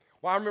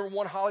 Well, I remember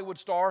one Hollywood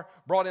star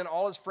brought in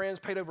all his friends,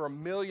 paid over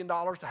 $1 million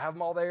to have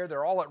them all there.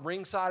 They're all at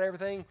ringside,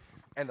 everything.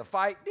 And the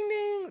fight, ding,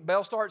 ding, the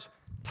bell starts.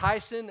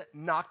 Tyson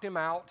knocked him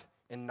out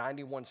in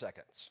 91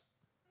 seconds.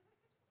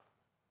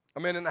 A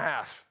minute and a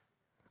half.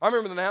 I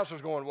remember the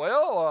announcers going,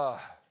 well,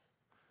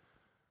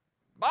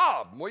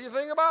 Bob, what do you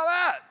think about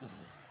that?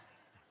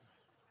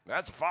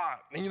 That's a fight.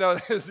 You know,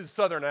 this is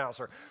Southern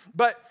announcer.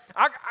 But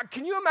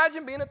can you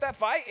imagine being at that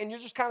fight and you're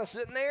just kind of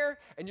sitting there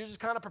and you're just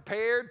kind of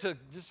prepared to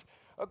just,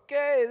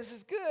 okay, this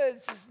is good.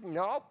 It's just,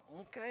 no,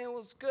 okay, it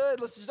was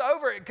good. Let's just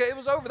over it. Okay, it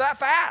was over that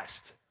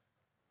fast.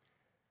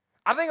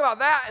 I think about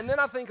that, and then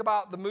I think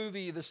about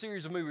the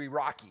series of movie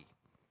Rocky.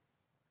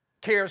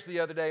 Karis the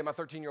other day, my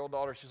 13-year-old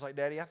daughter, she's like,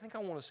 Daddy, I think I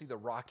want to see the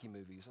Rocky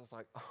movies. I was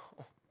like,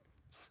 oh,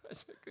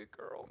 such a good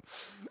girl.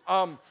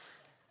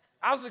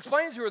 I was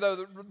explaining to her,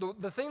 though,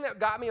 the thing that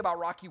got me about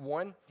Rocky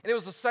 1, and it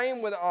was the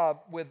same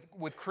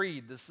with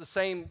Creed. It's the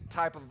same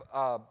type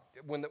of,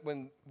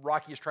 when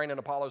Rocky is training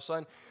Apollo's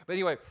son. But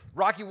anyway,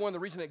 Rocky 1, the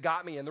reason it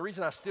got me, and the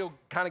reason I still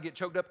kind of get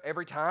choked up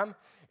every time,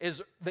 is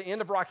the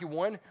end of Rocky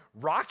 1,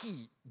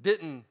 Rocky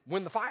didn't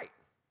win the fight.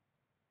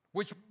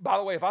 Which, by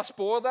the way, if I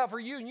spoiled that for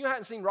you and you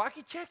hadn't seen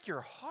Rocky, check your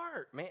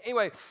heart, man.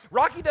 Anyway,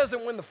 Rocky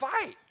doesn't win the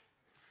fight.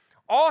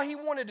 All he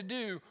wanted to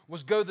do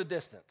was go the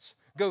distance,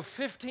 go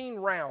 15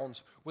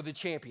 rounds with the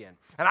champion.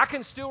 And I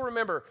can still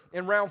remember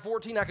in round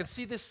 14, I can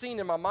see this scene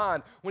in my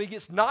mind when he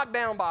gets knocked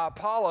down by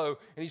Apollo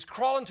and he's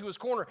crawling to his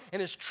corner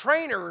and his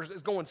trainer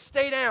is going,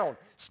 stay down,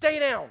 stay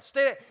down,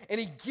 stay down.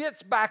 And he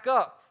gets back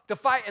up to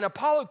fight, and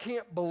Apollo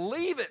can't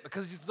believe it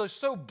because he's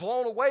so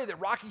blown away that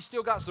Rocky's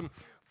still got some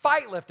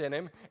fight left in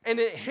him. And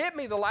it hit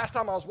me the last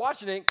time I was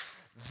watching it.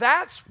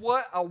 That's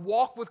what a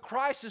walk with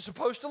Christ is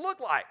supposed to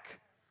look like.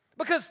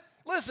 Because,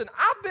 listen,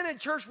 I've been in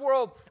church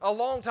world a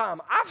long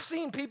time. I've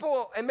seen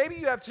people, and maybe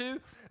you have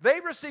too, they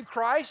receive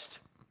Christ,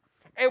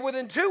 and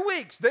within 2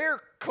 weeks,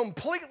 they're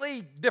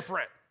completely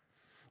different.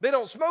 They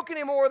don't smoke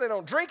anymore. They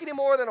don't drink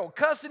anymore. They don't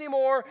cuss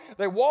anymore.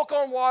 They walk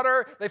on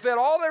water. They fed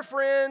all their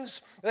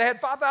friends. They had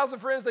 5,000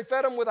 friends. They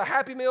fed them with a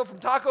Happy Meal from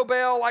Taco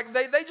Bell. Like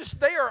they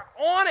are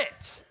on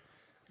it.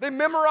 They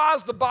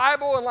memorized the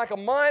Bible in like a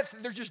month.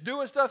 They're just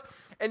doing stuff.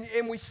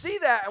 And we see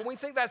that, and we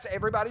think that's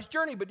everybody's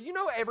journey. But do you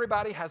know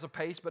everybody has a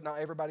pace, but not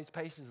everybody's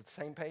pace is the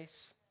same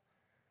pace?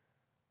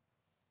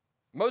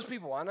 Most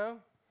people I know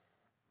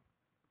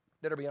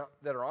that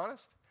are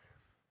honest,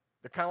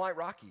 they're kind of like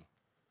Rocky.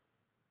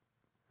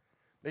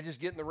 They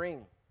just get in the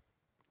ring.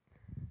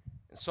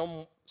 And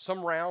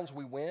some rounds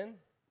we win,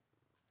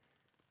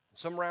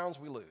 some rounds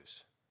we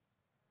lose.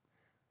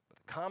 But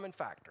the common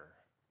factor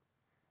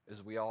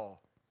is we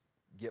all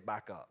get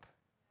back up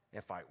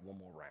and fight one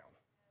more round.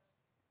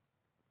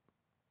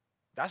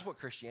 That's what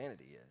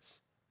Christianity is.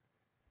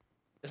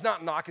 It's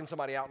not knocking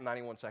somebody out in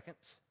 91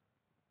 seconds.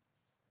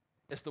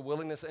 It's the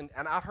willingness, and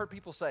I've heard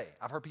people say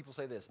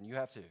this, and you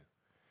have too.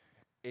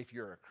 If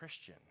you're a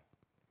Christian,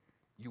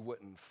 you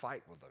wouldn't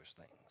fight with those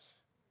things.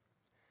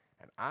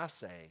 And I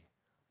say,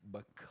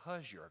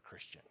 because you're a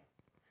Christian,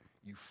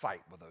 you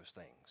fight with those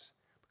things.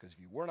 Because if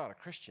you were not a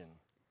Christian,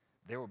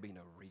 there would be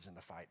no reason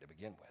to fight to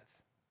begin with.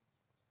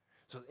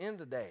 So at the end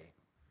of the day,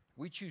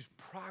 we choose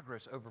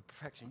progress over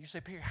perfection. You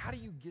say, Peter, how do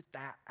you get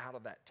that out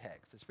of that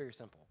text? It's very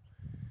simple.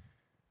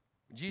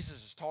 When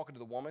Jesus is talking to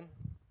the woman,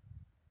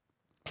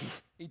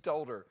 he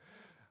told her,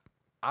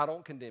 I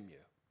don't condemn you.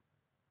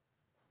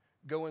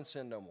 Go and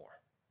sin no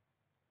more.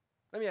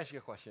 Let me ask you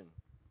a question.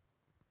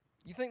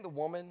 You think the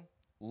woman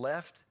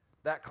left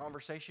that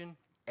conversation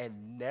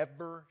and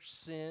never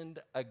sinned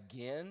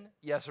again?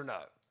 Yes or no?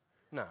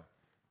 No.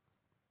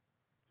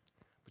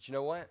 But you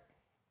know what?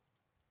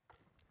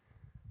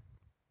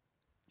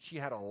 She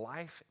had a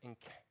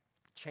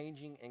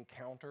life-changing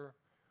encounter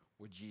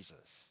with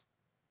Jesus.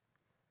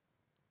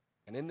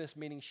 And in this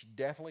meeting, she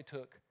definitely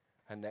took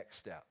a next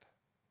step.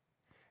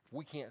 If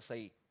we can't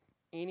say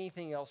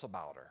anything else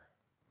about her,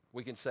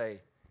 we can say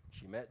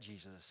she met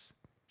Jesus,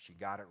 she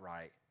got it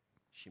right,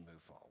 she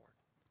moved forward.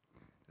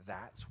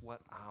 That's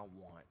what I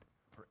want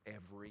for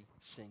every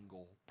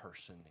single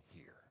person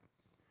here.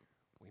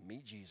 We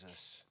meet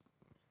Jesus,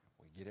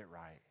 we get it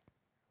right,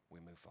 we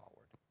move forward.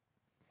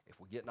 If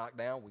we get knocked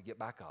down, we get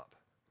back up.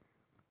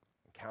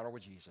 Encounter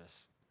with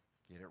Jesus,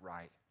 get it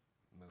right,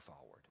 move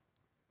forward.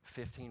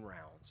 15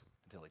 rounds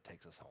until he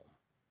takes us home.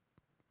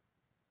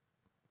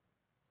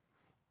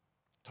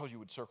 I told you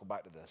we'd circle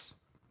back to this.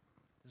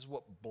 This is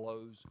what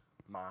blows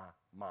my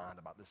mind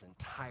about this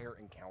entire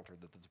encounter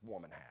that this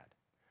woman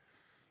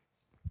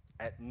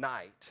had. At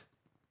night,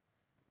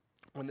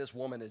 when this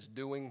woman is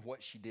doing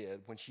what she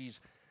did, when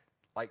she's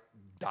like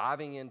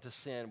diving into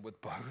sin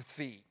with both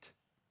feet,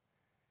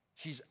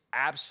 she's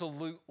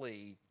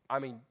absolutely,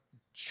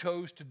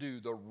 chose to do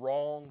the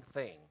wrong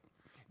thing.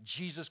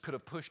 Jesus could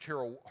have pushed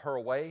her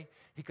away.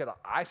 He could have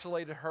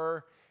isolated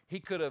her. He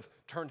could have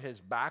turned his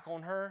back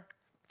on her.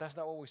 But that's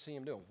not what we see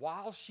him doing.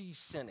 While she's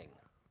sinning,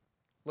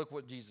 look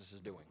what Jesus is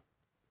doing.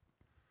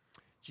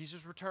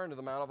 Jesus returned to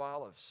the Mount of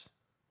Olives.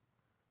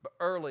 But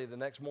early the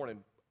next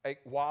morning,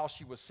 while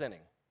she was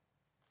sinning,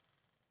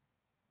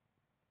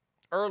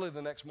 early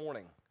the next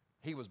morning,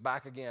 he was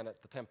back again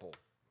at the temple.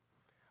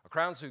 A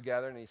crowd soon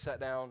gathered, and he sat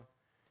down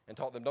and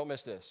taught them, don't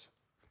miss this,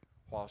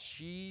 while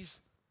she's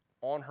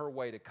on her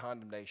way to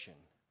condemnation,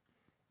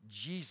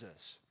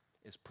 Jesus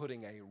is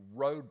putting a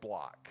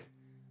roadblock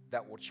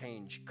that will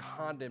change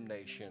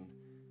condemnation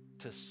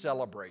to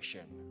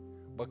celebration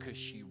because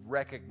she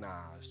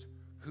recognized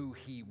who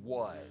he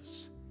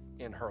was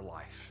in her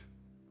life.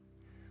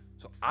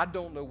 So I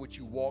don't know what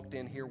you walked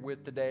in here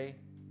with today.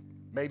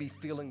 Maybe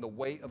feeling the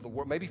weight of the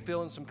world, maybe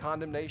feeling some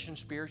condemnation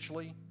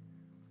spiritually,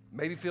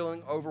 maybe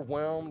feeling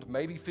overwhelmed,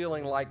 maybe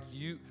feeling like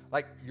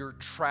you're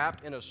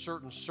trapped in a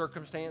certain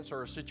circumstance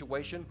or a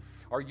situation,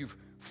 or you've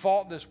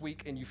fought this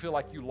week and you feel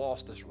like you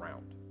lost this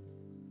round.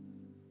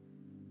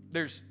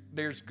 There's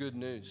good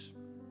news.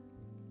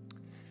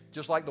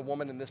 Just like the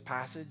woman in this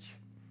passage,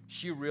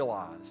 she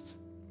realized,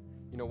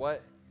 you know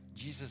what?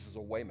 Jesus is a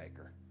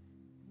waymaker.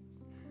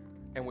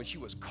 And when she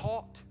was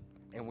caught,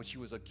 and when she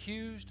was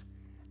accused,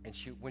 and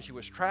when she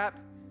was trapped,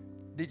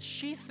 did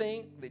she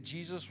think that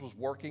Jesus was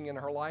working in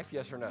her life?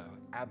 Yes or no?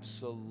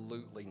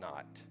 Absolutely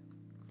not.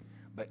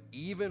 But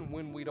even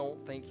when we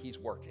don't think he's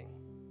working,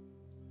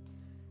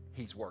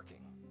 he's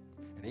working.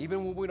 And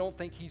even when we don't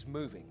think he's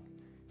moving,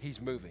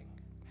 he's moving.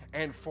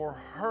 And for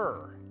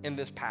her in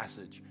this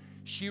passage,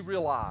 she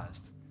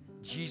realized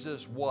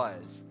Jesus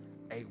was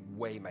a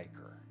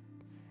waymaker.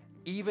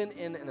 Even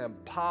in an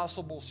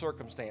impossible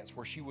circumstance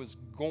where she was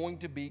going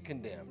to be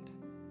condemned,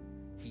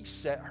 he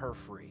set her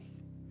free.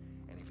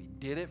 And if he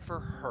did it for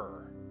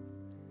her,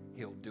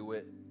 he'll do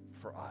it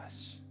for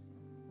us.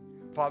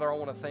 Father, I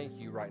want to thank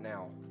you right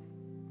now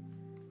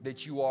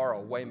that you are a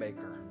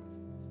waymaker.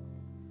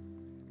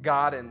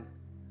 God, and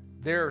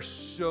there are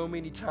so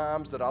many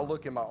times that I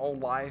look in my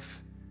own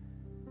life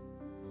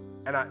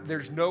and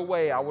there's no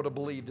way I would have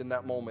believed in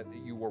that moment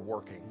that you were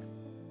working.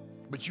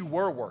 But you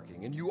were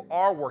working, and you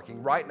are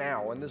working right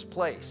now in this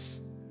place.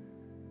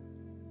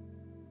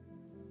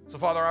 So,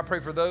 Father, I pray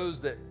for those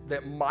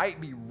that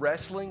might be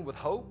wrestling with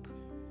hope,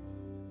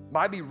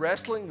 might be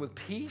wrestling with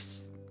peace,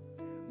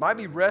 might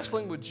be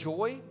wrestling with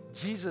joy.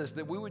 Jesus,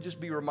 that we would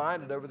just be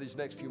reminded over these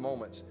next few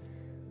moments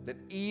that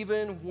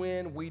even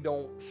when we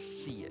don't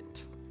see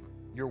it,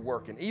 you're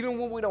working. Even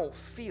when we don't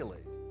feel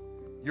it,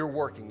 you're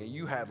working, and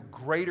you have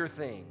greater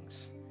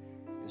things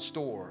in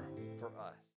store